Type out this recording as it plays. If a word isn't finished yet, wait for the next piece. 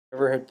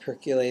Whatever had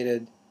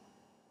percolated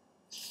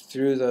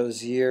through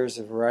those years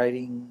of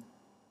writing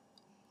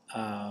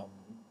um,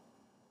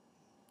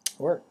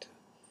 worked.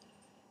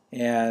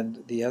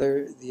 And the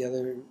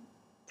other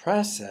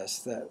process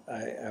that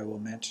I will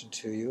mention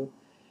to you,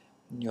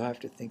 and you'll have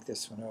to think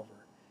this one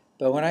over.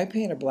 But when I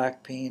paint a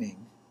black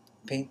painting,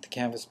 paint the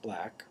canvas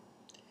black,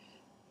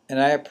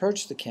 and I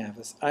approach the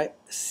canvas, I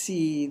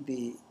see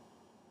the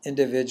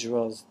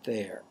individuals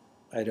there.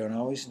 I don't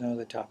always know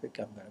the topic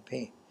I'm going to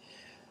paint,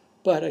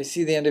 but I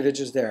see the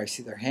individuals there. I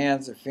see their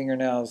hands, their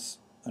fingernails.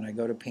 When I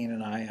go to paint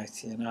an eye, I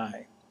see an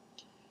eye.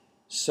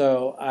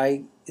 So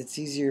it's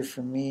easier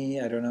for me.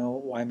 I don't know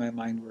why my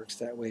mind works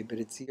that way, but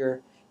it's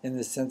easier in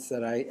the sense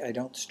that I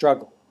don't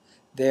struggle.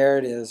 There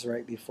it is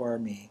right before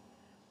me,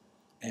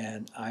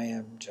 and I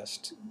am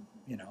just,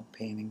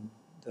 painting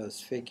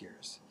those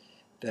figures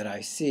that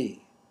I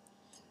see.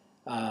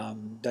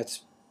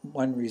 That's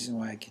one reason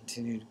why I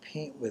continue to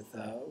paint with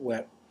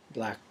wet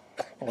black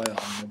oil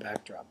on the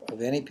backdrop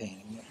of any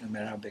painting, no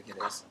matter how big it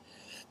is.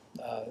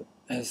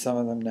 And some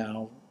of them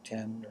now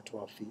 10 or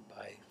 12 feet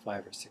by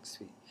 5 or 6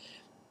 feet.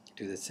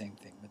 Do the same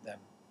thing with them.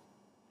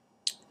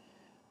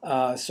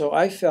 So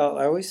I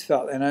always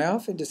felt, and I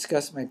often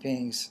discuss my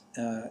paintings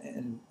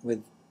in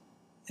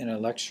a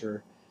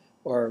lecture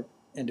or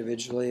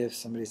individually if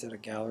somebody's at a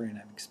gallery and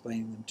I'm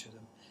explaining them to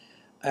them.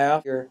 I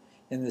often,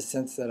 in the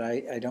sense that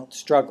I don't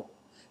struggle.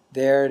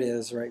 There it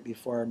is right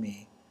before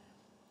me,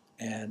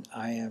 and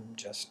I am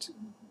just,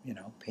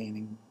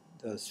 painting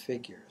those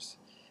figures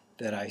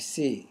that I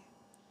see.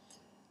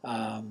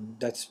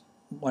 That's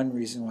one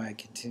reason why I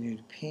continue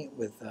to paint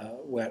with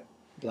wet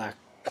black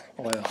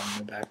oil on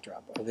the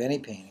backdrop of any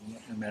painting,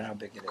 no matter how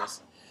big it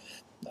is.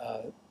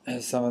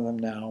 And some of them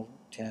now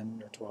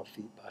 10 or 12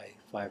 feet by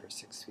 5 or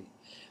 6 feet.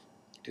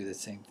 Do the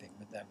same thing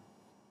with them.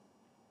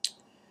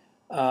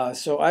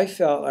 So I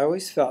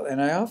always felt,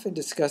 and I often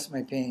discuss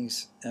my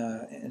paintings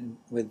in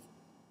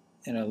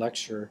a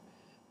lecture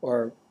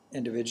or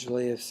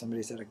individually if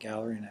somebody's at a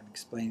gallery and I'm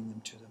explaining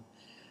them to them.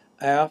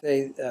 I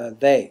often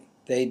say,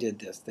 they did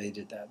this, they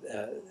did that,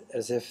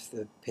 as if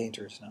the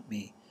painter is not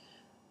me,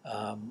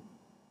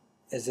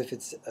 as if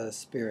it's a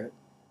spirit.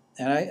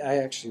 And I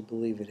actually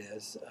believe it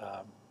is.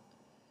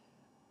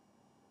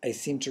 I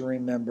seem to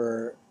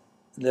remember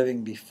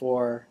living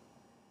before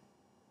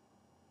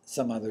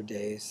some other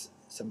days,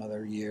 some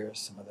other years,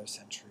 some other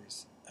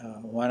centuries.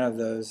 One of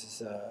those is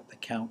the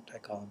Count, I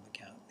call him the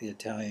Count, the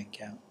Italian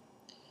Count,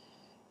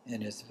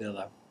 in his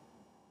villa.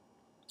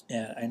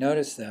 And I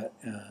noticed that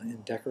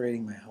in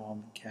decorating my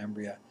home in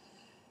Cambria,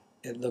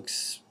 it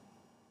looks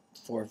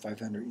 400 or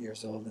 500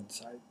 years old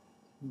inside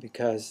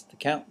because the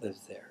Count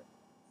lives there.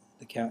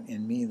 The Count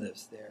in me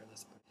lives there.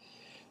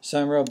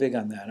 So I'm real big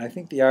on that. And I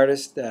think the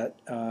artist that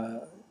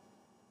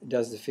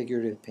does the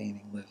figurative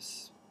painting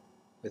lives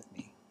with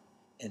me,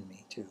 in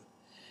me too,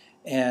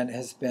 and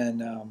has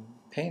been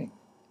painting.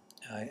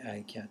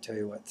 I can't tell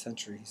you what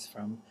century he's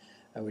from.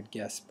 I would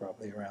guess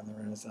probably around the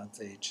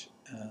Renaissance age,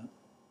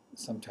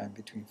 sometime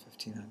between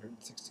 1500 and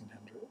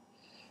 1600.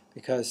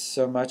 Because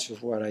so much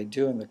of what I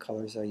do and the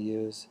colors I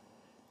use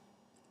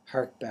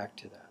hark back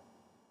to that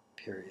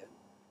period.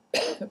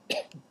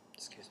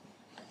 Excuse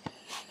me.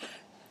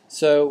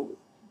 So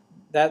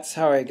that's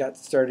how I got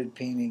started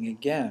painting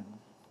again.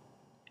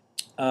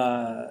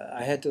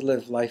 I had to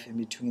live life in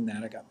between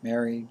that. I got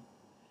married.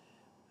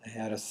 I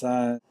had a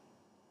son.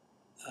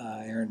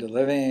 I earned a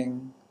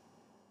living.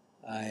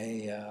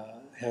 I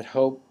had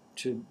hoped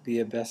to be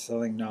a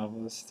best-selling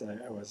novelist.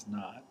 I was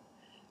not.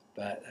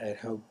 But I had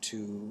hoped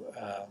to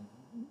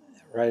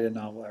write a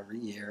novel every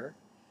year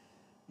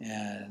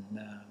and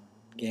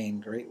gain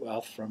great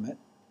wealth from it,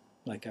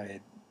 like I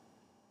had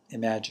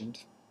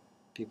imagined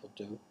people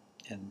do,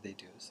 and they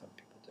do, some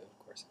people do, of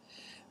course.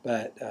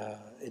 But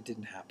it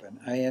didn't happen.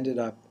 I ended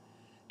up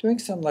doing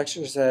some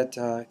lectures at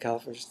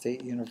California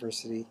State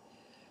University.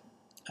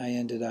 I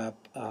ended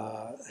up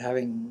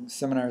having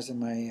seminars in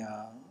my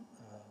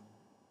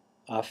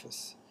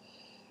office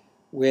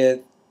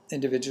with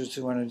individuals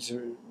who wanted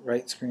to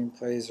write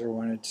screenplays or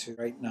wanted to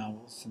write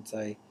novels, since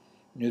I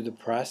knew the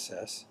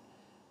process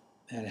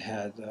and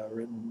had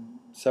written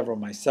several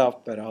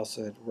myself, but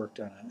also had worked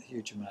on a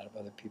huge amount of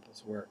other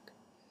people's work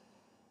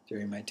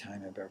during my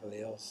time in Beverly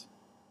Hills.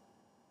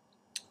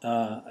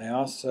 I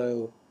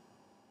also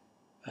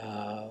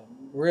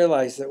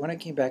realized that when I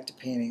came back to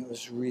painting, it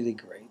was really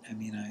great. I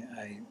mean,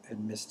 I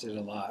had missed it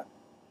a lot.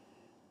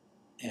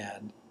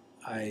 And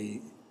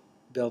I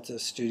built a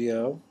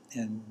studio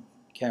in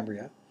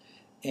Cambria,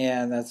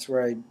 and that's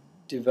where I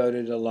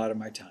devoted a lot of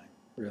my time,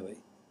 really.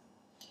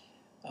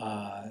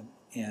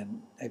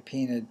 And I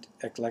painted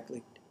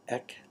eclectically,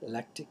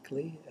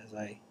 as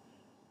I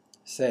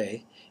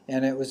say,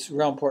 and it was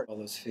real important, all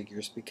those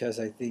figures, because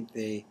I think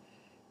they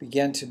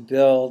began to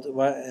build.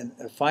 And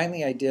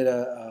finally, I did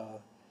a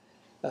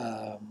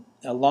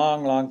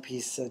long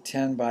piece,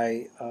 10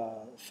 by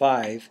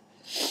 5,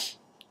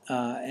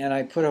 and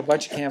I put a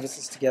bunch of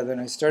canvases together,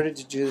 and I started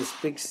to do this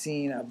big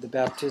scene of the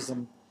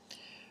baptism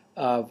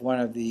of one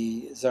of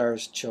the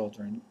Tsar's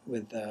children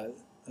with the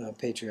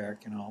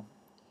patriarch and all.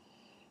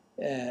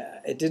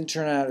 It didn't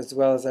turn out as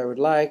well as I would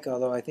like,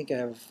 although I think I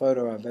have a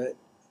photo of it.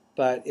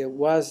 But it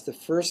was the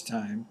first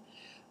time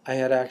I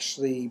had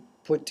actually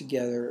put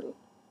together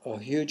a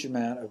huge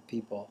amount of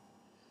people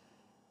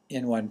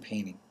in one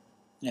painting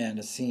and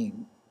a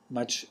scene,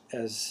 much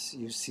as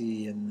you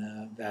see in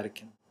the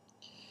Vatican.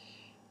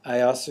 I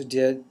also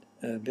did,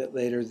 a bit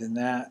later than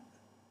that,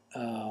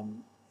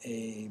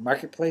 a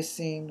marketplace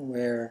scene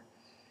where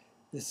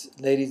this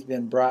lady's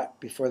been brought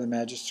before the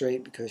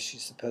magistrate because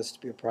she's supposed to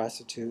be a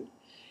prostitute.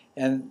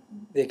 And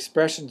the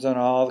expressions on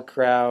all the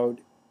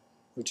crowd,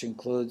 which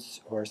includes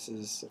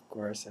horses, of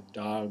course, and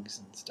dogs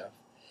and stuff,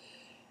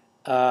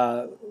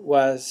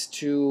 was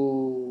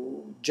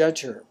to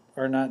judge her,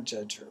 or not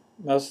judge her,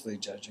 mostly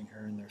judging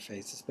her in their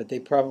faces, but they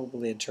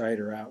probably had tried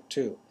her out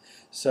too.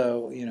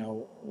 So, you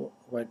know,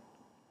 what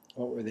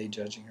were they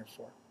judging her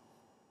for?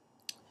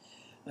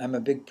 I'm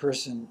a big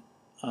person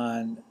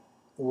on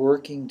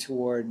working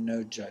toward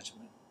no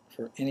judgment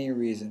for any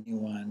reason,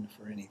 anyone,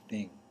 for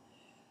anything.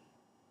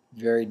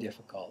 Very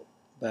difficult.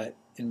 But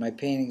in my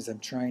paintings, I'm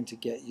trying to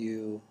get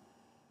you,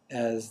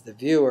 as the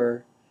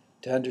viewer,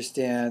 to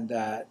understand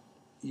that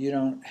you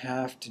don't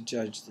have to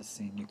judge the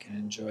scene. You can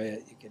enjoy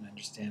it. You can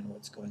understand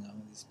what's going on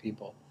with these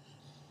people.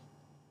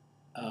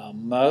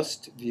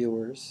 Most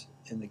viewers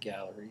in the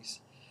galleries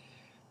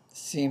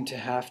seem to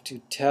have to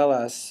tell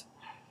us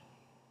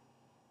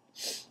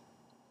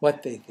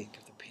what they think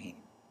of the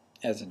painting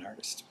as an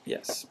artist.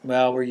 Yes,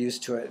 well, we're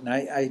used to it, and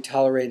I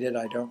tolerate it.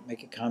 I don't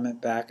make a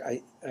comment back.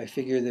 I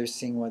figure they're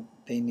seeing what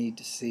they need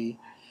to see,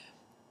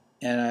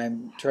 and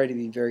I'm trying to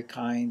be very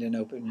kind and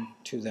open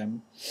to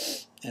them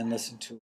and listen to